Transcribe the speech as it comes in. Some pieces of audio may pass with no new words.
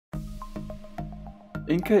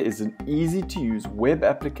InCA is an easy-to-use web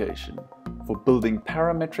application for building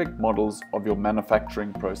parametric models of your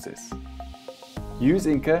manufacturing process. Use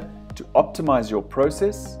InCA to optimize your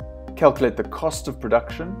process, calculate the cost of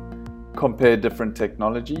production, compare different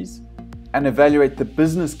technologies, and evaluate the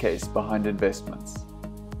business case behind investments.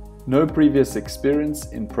 No previous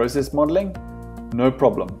experience in process modeling? No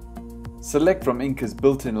problem. Select from InCA's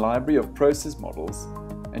built-in library of process models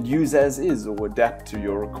and use as is or adapt to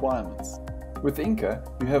your requirements. With InCA,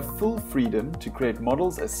 you have full freedom to create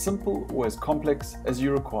models as simple or as complex as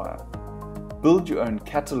you require. Build your own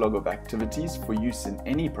catalog of activities for use in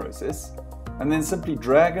any process, and then simply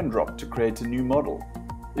drag and drop to create a new model.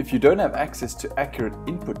 If you don't have access to accurate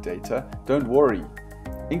input data, don't worry.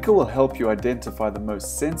 InCA will help you identify the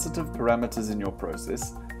most sensitive parameters in your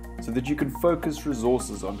process so that you can focus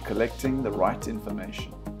resources on collecting the right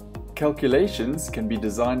information. Calculations can be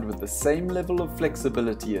designed with the same level of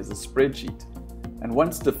flexibility as a spreadsheet, and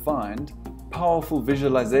once defined, powerful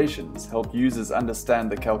visualizations help users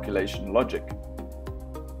understand the calculation logic.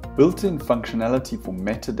 Built-in functionality for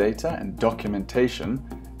metadata and documentation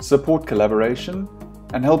support collaboration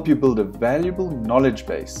and help you build a valuable knowledge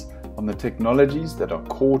base on the technologies that are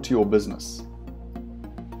core to your business.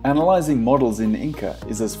 Analyzing models in InCA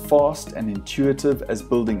is as fast and intuitive as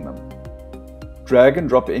building them. Drag and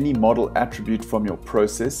drop any model attribute from your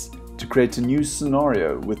process to create a new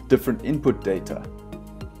scenario with different input data.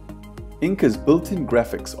 InCA's built-in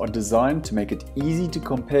graphics are designed to make it easy to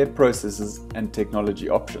compare processes and technology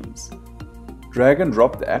options. Drag and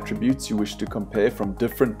drop the attributes you wish to compare from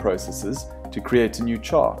different processes to create a new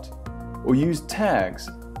chart, or use tags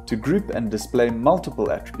to group and display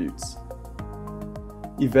multiple attributes.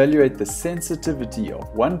 Evaluate the sensitivity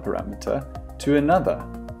of one parameter to another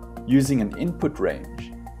using an input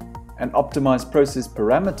range, and optimize process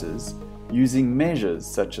parameters using measures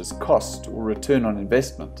such as cost or return on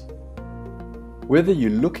investment. Whether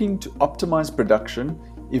you're looking to optimize production,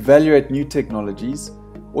 evaluate new technologies,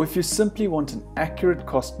 or if you simply want an accurate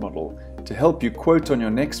cost model to help you quote on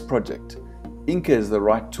your next project, InCA is the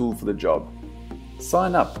right tool for the job.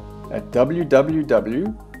 Sign up at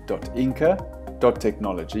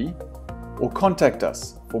www.inca.technology or contact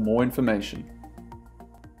us for more information.